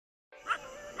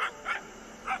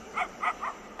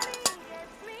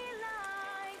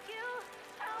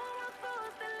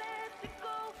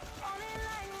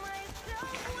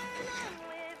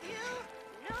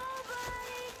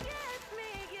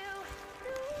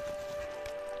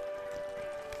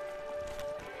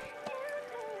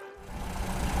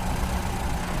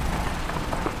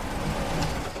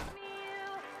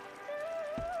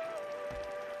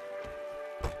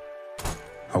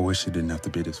wish it didn't have to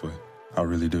be this way. I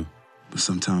really do. But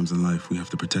sometimes in life, we have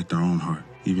to protect our own heart,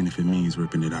 even if it means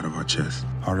ripping it out of our chest.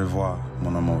 Au revoir,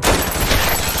 mon amour.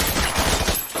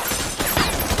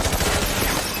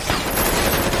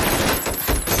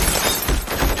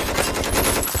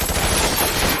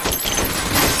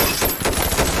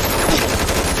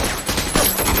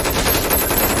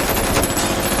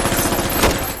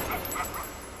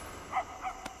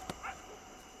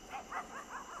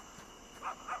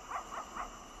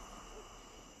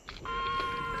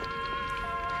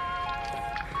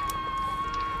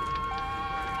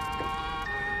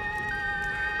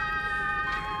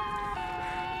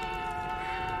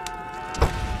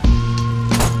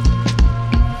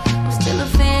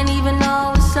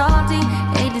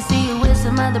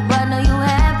 But know you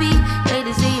happy. Hate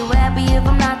to see you happy if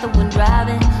I'm not the one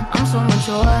driving. I'm so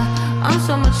mature, I'm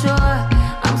so mature,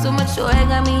 I'm so mature. It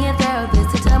got me a therapist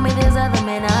to tell me there's other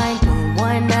men I ain't doing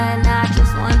one night. I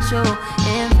just want you.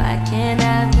 If I can't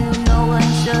have you, no one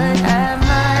should.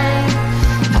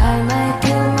 I might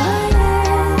kill my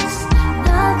ex.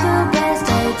 Not the best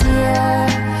idea.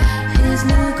 His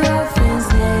new girlfriend's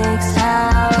next.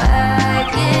 How I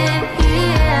get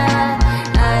here.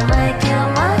 I might kill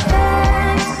my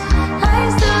ex. I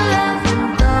still love him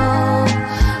though.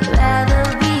 Rather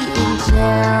be in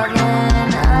jail than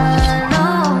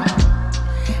alone.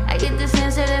 I get the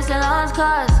sense that it's a lost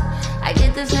cause. I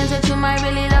get the sense that you might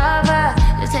really love her.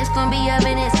 This text gon' be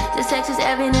evidence. This text is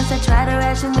evidence. I try to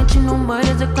ration with you. No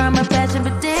murder's a crime of passion.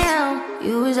 But damn,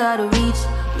 you was out of reach.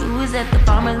 You was at the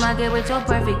farmer's market with your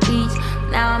perfect peach.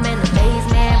 Now I'm in the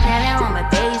basement, planning on my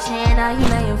patient. Now you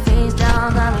lay your face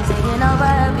down, got me taking over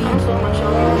the beat. I'm so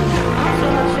mature, I'm so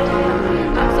mature,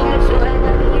 I'm so mature. I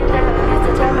never get that used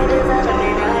to tell me there's other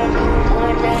men I know.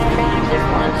 One night I just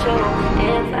want you.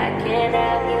 If I can't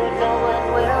have you, no one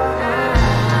will.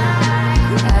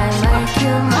 I might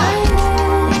kill my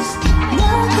ex.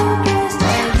 Not the best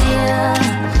idea.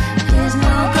 His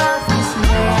new girlfriend's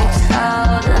next.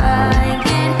 How'd I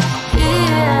get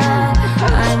here?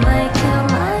 I might kill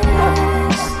my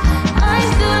ex. I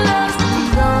still love him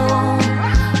though.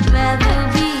 Rather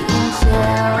be in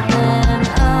jail than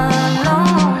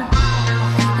alone.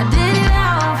 I did it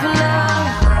all for love.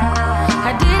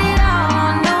 I did it all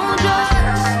on no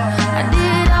drugs. I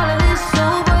did all of this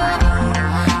sober.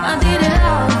 I did it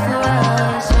all for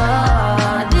us. Oh,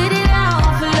 I did it all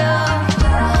for love.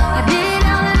 I did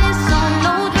all of this on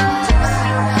no drugs.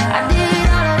 I did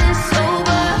all of this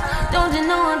sober. Don't you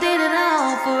know I did it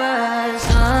all for us?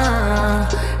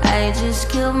 I just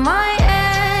killed my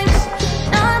ex.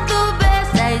 Not the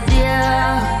best idea.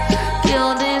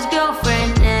 Killed his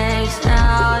girlfriend next.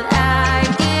 How'd I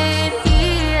get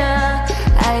here?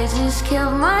 I just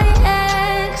killed my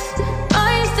ex.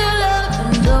 I still love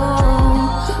him though.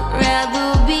 Rather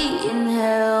be in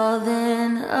hell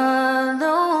than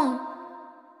alone.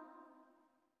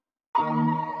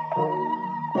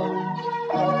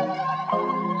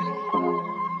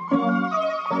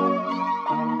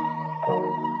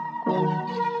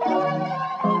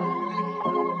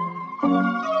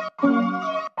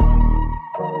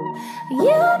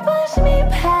 You push me